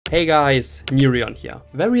Hey guys, Nerion here.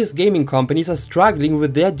 Various gaming companies are struggling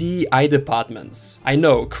with their DEI departments. I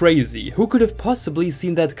know, crazy, who could have possibly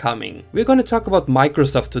seen that coming? We're gonna talk about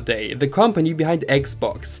Microsoft today, the company behind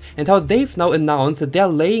Xbox, and how they've now announced that they're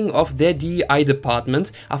laying off their DEI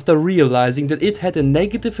department after realizing that it had a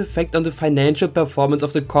negative effect on the financial performance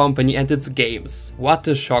of the company and its games. What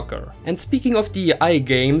a shocker. And speaking of DEI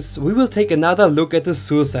games, we will take another look at the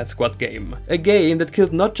Suicide Squad game. A game that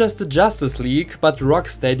killed not just the Justice League, but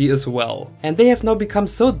Rocksteady as well. And they have now become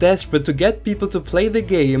so desperate to get people to play the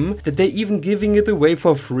game that they're even giving it away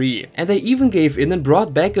for free. And they even gave in and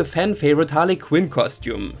brought back a fan favorite Harley Quinn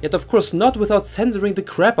costume. Yet of course not without censoring the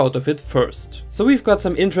crap out of it first. So we've got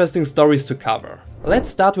some interesting stories to cover. Let's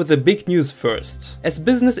start with the big news first. As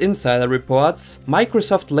Business Insider reports,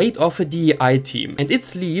 Microsoft laid off a DEI team, and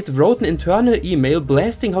its lead wrote an internal email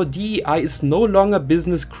blasting how DEI is no longer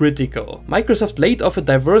business critical. Microsoft laid off a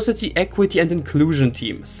diversity, equity and inclusion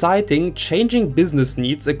team, citing changing business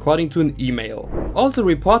needs according to an email. Also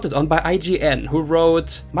reported on by IGN, who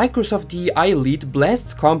wrote, Microsoft DEI lead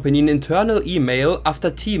blasts company in internal email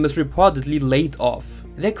after team is reportedly laid off.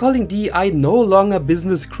 They're calling DEI no longer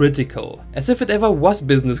business critical, as if it ever was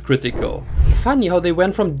business critical. Funny how they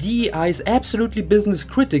went from DEI is absolutely business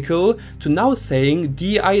critical to now saying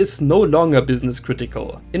DEI is no longer business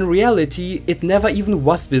critical. In reality, it never even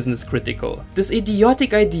was business critical. This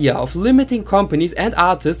idiotic idea of limiting companies and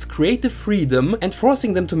artists' creative freedom and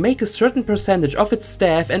forcing them to make a certain percentage of its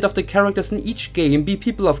staff and of the characters in each game be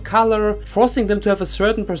people of color, forcing them to have a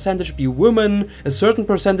certain percentage be women, a certain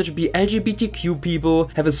percentage be LGBTQ people,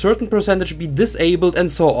 have a certain percentage be disabled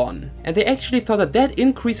and so on. And they actually thought that that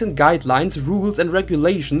increase in guidelines, rules and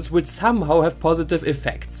regulations would somehow have positive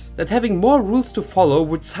effects. That having more rules to follow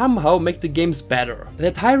would somehow make the games better.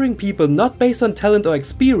 That hiring people not based on talent or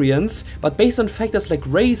experience, but based on factors like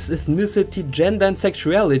race, ethnicity, gender and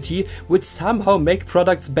sexuality would somehow make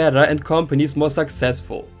products better and companies more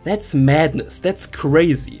successful. That's madness, that's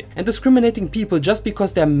crazy. And discriminating people just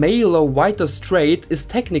because they're male or white or straight is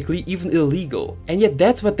technically even illegal. And yet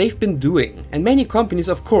that's what they've been doing. And many companies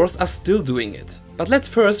of course are still doing it. But let's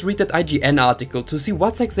first read that IGN article to see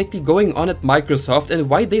what's exactly going on at Microsoft and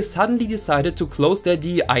why they suddenly decided to close their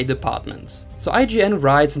DEI department. So IGN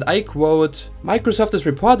writes, and I quote, Microsoft is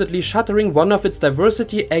reportedly shuttering one of its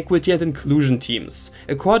diversity, equity and inclusion teams,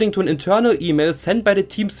 according to an internal email sent by the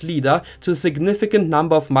team's leader to a significant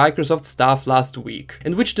number of Microsoft staff last week,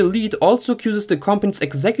 in which the lead also accuses the company's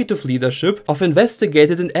executive leadership of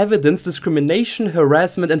investigated and evidenced discrimination,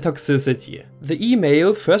 harassment and toxicity. The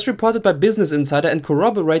email, first reported by Business Insider and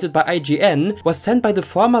corroborated by IGN, was sent by the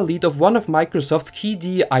former lead of one of Microsoft's key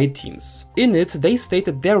DEI teams. In it, they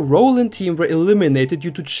stated their role and team were eliminated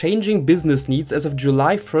due to changing business needs as of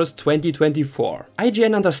July 1st, 2024.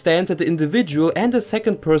 IGN understands that the individual and a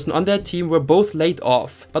second person on their team were both laid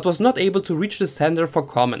off, but was not able to reach the sender for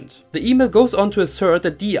comment. The email goes on to assert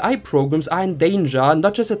that DEI programs are in danger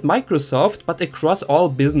not just at Microsoft, but across all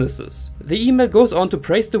businesses. The email goes on to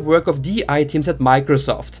praise the work of DEI teams at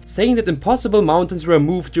Microsoft, saying that impossible mountains were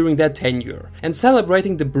moved during their tenure, and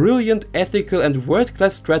celebrating the brilliant, ethical and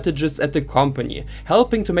world-class strategists at the company,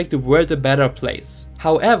 helping to make the world a better place.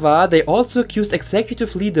 However, they also accused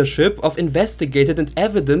executive leadership of investigated and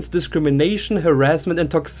evidenced discrimination, harassment and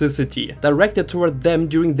toxicity directed toward them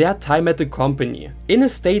during their time at the company. In a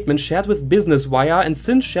statement shared with Business Wire and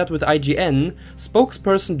since shared with IGN,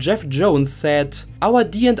 spokesperson Jeff Jones said, Our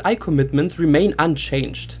D&I commitments remain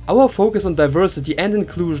unchanged. Our focus on diversity and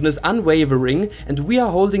inclusion is unwavering and we are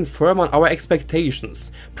holding firm on our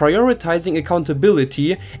expectations, prioritizing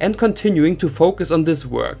accountability and continuing to focus on this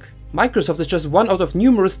work. Microsoft is just one out of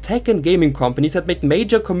numerous tech and gaming companies that made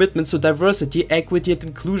major commitments to diversity, equity and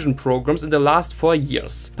inclusion programs in the last 4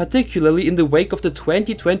 years, particularly in the wake of the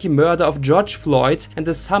 2020 murder of George Floyd and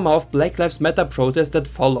the summer of Black Lives Matter protests that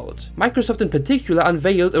followed. Microsoft in particular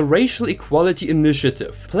unveiled a racial equality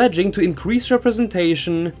initiative, pledging to increase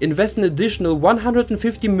representation, invest an additional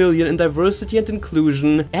 $150 million in diversity and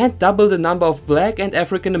inclusion, and double the number of Black and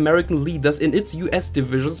African American leaders in its US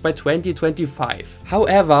divisions by 2025.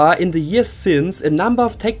 However, in the years since, a number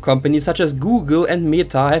of tech companies such as Google and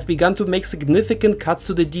Meta have begun to make significant cuts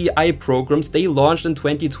to the DEI programs they launched in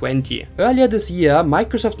 2020. Earlier this year,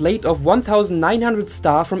 Microsoft laid off 1,900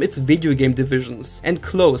 staff from its video game divisions and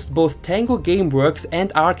closed both Tango Gameworks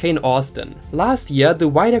and Arcane Austin. Last year, the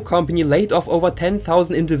wider company laid off over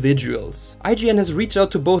 10,000 individuals. IGN has reached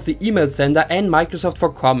out to both the email sender and Microsoft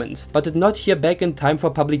for comment, but did not hear back in time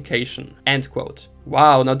for publication. End quote.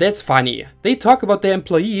 Wow, now that's funny. They talk about their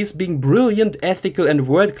employees being brilliant, ethical and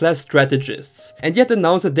world-class strategists, and yet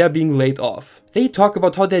announce that they're being laid off. They talk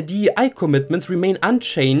about how their DEI commitments remain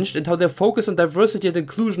unchanged and how their focus on diversity and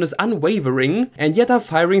inclusion is unwavering, and yet are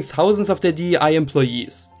firing thousands of their DEI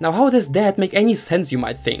employees. Now, how does that make any sense, you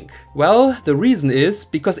might think? Well, the reason is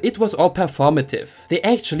because it was all performative. They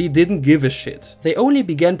actually didn't give a shit. They only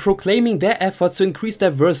began proclaiming their efforts to increase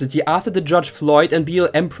diversity after the George Floyd and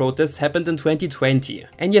BLM protests happened in 2020.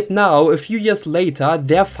 And yet now, a few years later,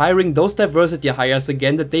 they're firing those diversity hires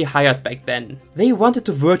again that they hired back then. They wanted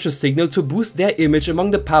to virtue signal to boost their image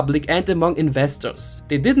among the public and among investors.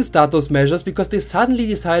 They didn't start those measures because they suddenly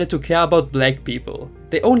decided to care about black people.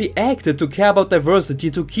 They only acted to care about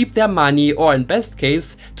diversity to keep their money, or in best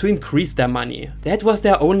case, to increase their money. That was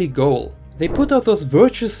their only goal. They put out those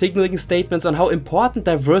virtue signaling statements on how important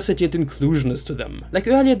diversity and inclusion is to them. Like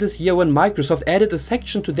earlier this year when Microsoft added a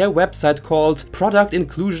section to their website called Product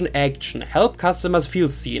Inclusion Action, Help Customers Feel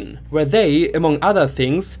Seen, where they, among other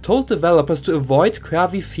things, told developers to avoid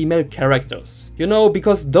curvy female characters. You know,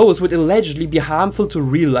 because those would allegedly be harmful to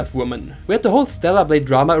real-life women. We had the whole Stellar Blade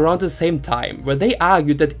drama around the same time, where they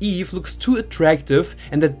argued that Eve looks too attractive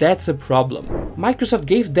and that that's a problem. Microsoft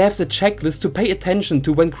gave devs a checklist to pay attention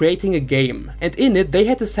to when creating a game. And in it they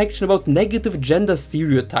had a section about negative gender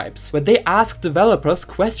stereotypes, where they asked developers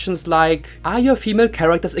questions like: are your female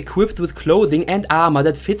characters equipped with clothing and armor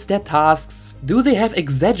that fits their tasks? Do they have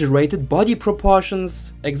exaggerated body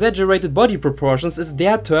proportions? Exaggerated body proportions is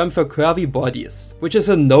their term for curvy bodies, which is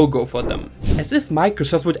a no-go for them. As if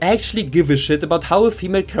Microsoft would actually give a shit about how a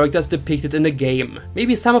female character is depicted in a game.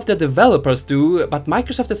 Maybe some of their developers do, but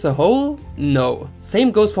Microsoft as a whole? No.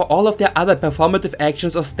 Same goes for all of their other performative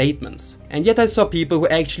actions or statements. And yet I saw people who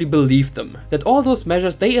actually believed them, that all those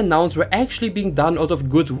measures they announced were actually being done out of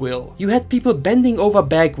goodwill. You had people bending over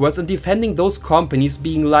backwards and defending those companies,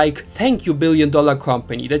 being like, thank you billion-dollar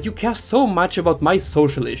company, that you care so much about my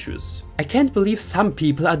social issues. I can't believe some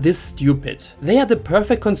people are this stupid. They are the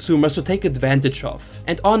perfect consumers to take advantage of.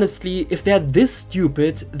 And honestly, if they're this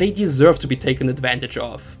stupid, they deserve to be taken advantage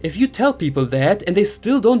of. If you tell people that and they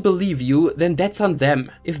still don't believe you, then that's on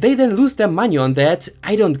them. If they then lose their money on that,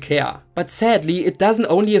 I don't care. But sadly, it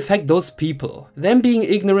doesn't only affect those people. Them being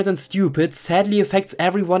ignorant and stupid sadly affects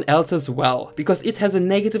everyone else as well, because it has a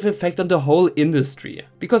negative effect on the whole industry.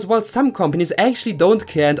 Because while some companies actually don't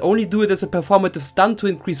care and only do it as a performative stunt to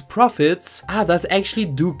increase profits, others actually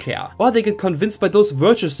do care. Or they get convinced by those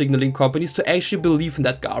virtue signaling companies to actually believe in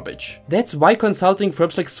that garbage. That's why consulting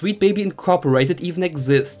firms like Sweet Baby Incorporated even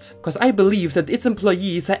exist. Because I believe that its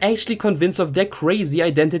employees are actually convinced of their crazy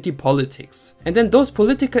identity politics. And then those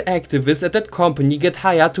political activists at that company get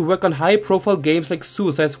hired to work on high-profile games like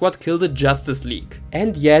Suicide Squad Kill the Justice League.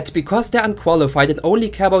 And yet, because they're unqualified and only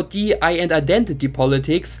care about DEI and identity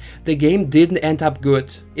politics, the game didn't end up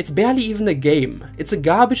good. It's barely even a game. It's a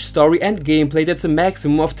garbage story and gameplay that's a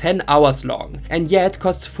maximum of 10 hours long, and yet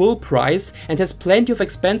costs full price and has plenty of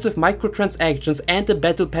expensive microtransactions and a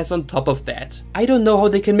battle pass on top of that. I don't know how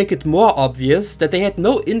they can make it more obvious that they had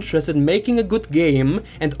no interest in making a good game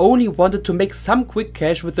and only wanted to make some quick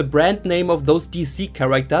cash with the brand name of those DC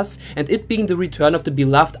characters and it being the return of the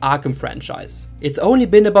beloved Arkham franchise. It's only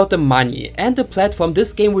been about the money and the platform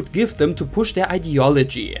this game would give them to push their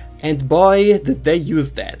ideology. And boy, did they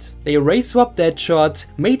use that. They race-swapped Deadshot,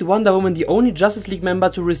 made Wonder Woman the only Justice League member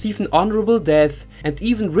to receive an honorable death, and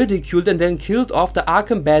even ridiculed and then killed off the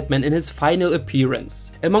Arkham Batman in his final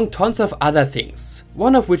appearance, among tons of other things.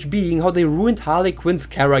 One of which being how they ruined Harley Quinn's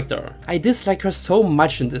character. I dislike her so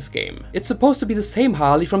much in this game. It's supposed to be the same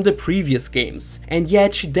Harley from the previous games, and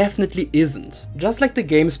yet she definitely isn't. Just like the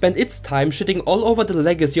game spent its time shitting all over the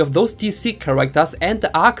legacy of those DC characters and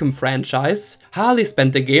the Arkham franchise, Harley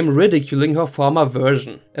spent the game ridiculing her former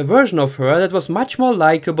version. A version of her that was much more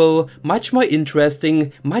likable, much more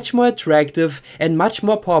interesting, much more attractive, and much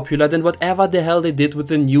more popular than whatever the hell they did with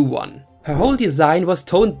the new one. Her whole design was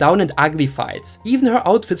toned down and uglified. Even her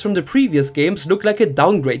outfits from the previous games look like a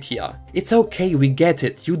downgrade here. It's okay, we get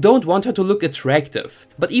it, you don't want her to look attractive.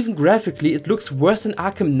 But even graphically it looks worse than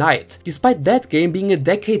Arkham Knight, despite that game being a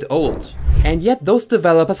decade old. And yet those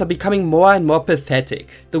developers are becoming more and more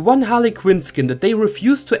pathetic. The one Harley Quinn skin that they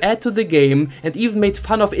refused to add to the game and even made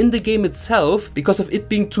fun of in the game itself because of it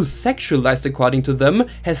being too sexualized according to them,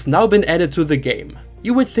 has now been added to the game.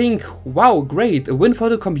 You would think, wow, great, a win for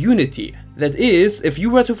the community. That is, if you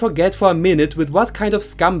were to forget for a minute with what kind of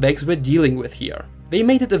scumbags we're dealing with here. They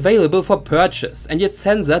made it available for purchase and yet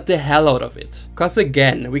censored the hell out of it. Cause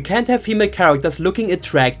again, we can't have female characters looking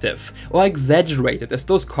attractive or exaggerated as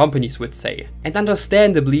those companies would say. And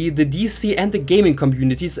understandably, the DC and the gaming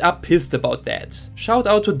communities are pissed about that. Shout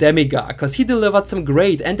out to Demigar, cause he delivered some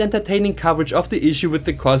great and entertaining coverage of the issue with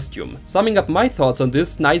the costume, summing up my thoughts on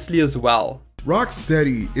this nicely as well.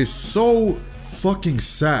 Rocksteady is so fucking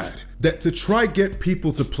sad that to try get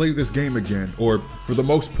people to play this game again, or for the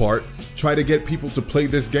most part, try to get people to play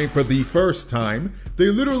this game for the first time, they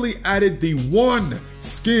literally added the one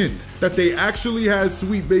skin that they actually had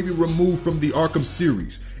Sweet Baby removed from the Arkham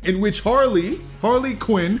series, in which Harley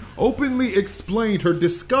Quinn openly explained her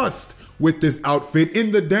disgust with this outfit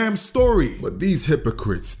in the damn story. But these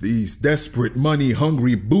hypocrites, these desperate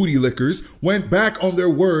money-hungry booty lickers, went back on their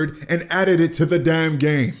word and added it to the damn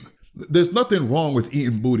game. There's nothing wrong with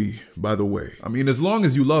eating booty, by the way. I mean, as long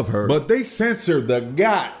as you love her. But they censored the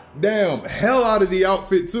goddamn hell out of the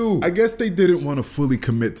outfit too. I guess they didn't want to fully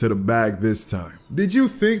commit to the bag this time. Did you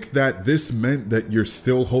think that this meant that you're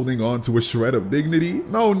still holding on to a shred of dignity?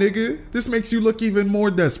 No, nigga. This makes you look even more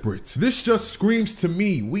desperate. This just screams to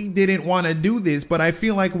me, we didn't want to do this, but I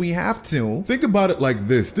feel like we have to. Think about it like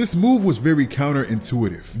this. This move was very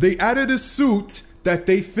counterintuitive. They added a suit that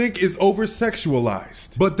they think is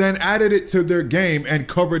over-sexualized, but then added it to their game and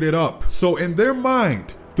covered it up. So in their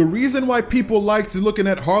mind, the reason why people liked looking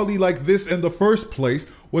at Harley like this in the first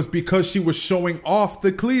place was because she was showing off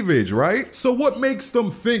the cleavage, right? So what makes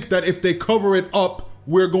them think that if they cover it up,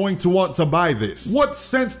 we're going to want to buy this? What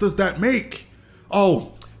sense does that make?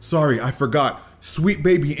 Oh, sorry, I forgot. Sweet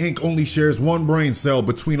Baby Inc. only shares one brain cell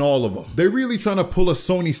between all of them. They're really trying to pull a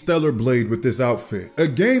Sony Stellar Blade with this outfit. A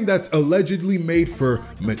game that's allegedly made for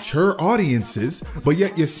mature audiences, but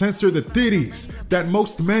yet you censor the titties that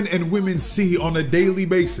most men and women see on a daily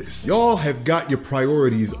basis. Y'all have got your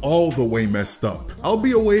priorities all the way messed up. I'll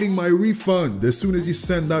be awaiting my refund as soon as you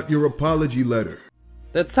send out your apology letter.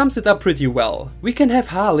 That sums it up pretty well. We can have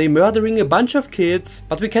Harley murdering a bunch of kids,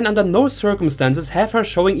 but we can under no circumstances have her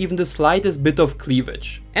showing even the slightest bit of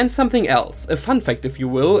cleavage. And something else, a fun fact if you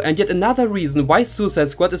will, and yet another reason why Suicide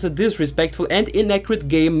Squad is a disrespectful and inaccurate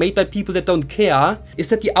game made by people that don't care, is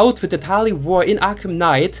that the outfit that Harley wore in Arkham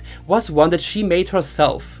Knight was one that she made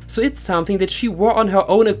herself. So it's something that she wore on her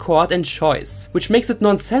own accord and choice, which makes it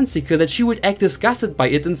nonsensical that she would act disgusted by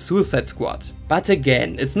it in Suicide Squad. But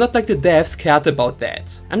again, it's not like the devs cared about that.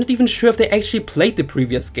 I'm not even sure if they actually played the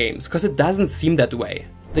previous games, cause it doesn't seem that way.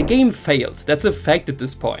 The game failed, that's a fact at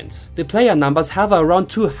this point. The player numbers hover around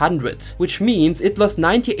 200, which means it lost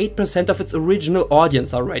 98% of its original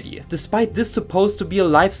audience already, despite this supposed to be a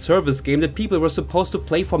live service game that people were supposed to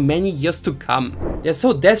play for many years to come. They're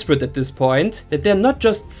so desperate at this point that they're not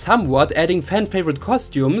just somewhat adding fan favorite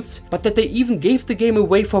costumes, but that they even gave the game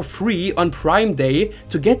away for free on Prime Day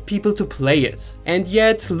to get people to play it. And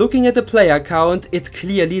yet, looking at the player count, it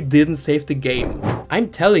clearly didn't save the game. I'm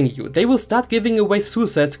telling you, they will start giving away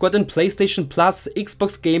Suicide Squad and PlayStation Plus,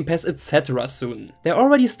 Xbox Game Pass, etc. soon. They're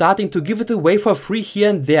already starting to give it away for free here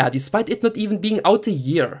and there, despite it not even being out a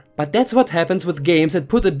year. But that's what happens with games that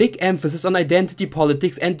put a big emphasis on identity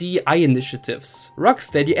politics and DEI initiatives.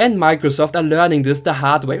 Rocksteady and Microsoft are learning this the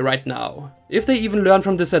hard way right now. If they even learn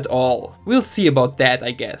from this at all. We'll see about that,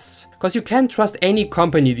 I guess. Cause you can't trust any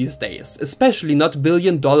company these days, especially not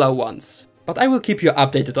billion-dollar ones. But I will keep you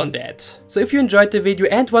updated on that. So if you enjoyed the video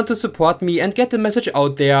and want to support me and get the message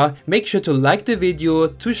out there, make sure to like the video,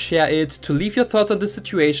 to share it, to leave your thoughts on the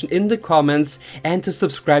situation in the comments, and to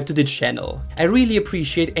subscribe to the channel. I really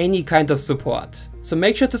appreciate any kind of support. So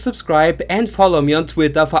make sure to subscribe and follow me on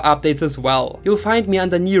Twitter for updates as well. You'll find me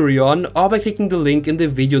under Nereon or by clicking the link in the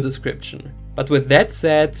video description. But with that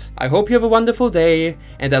said, I hope you have a wonderful day,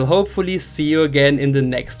 and I'll hopefully see you again in the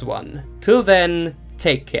next one. Till then,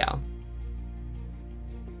 take care.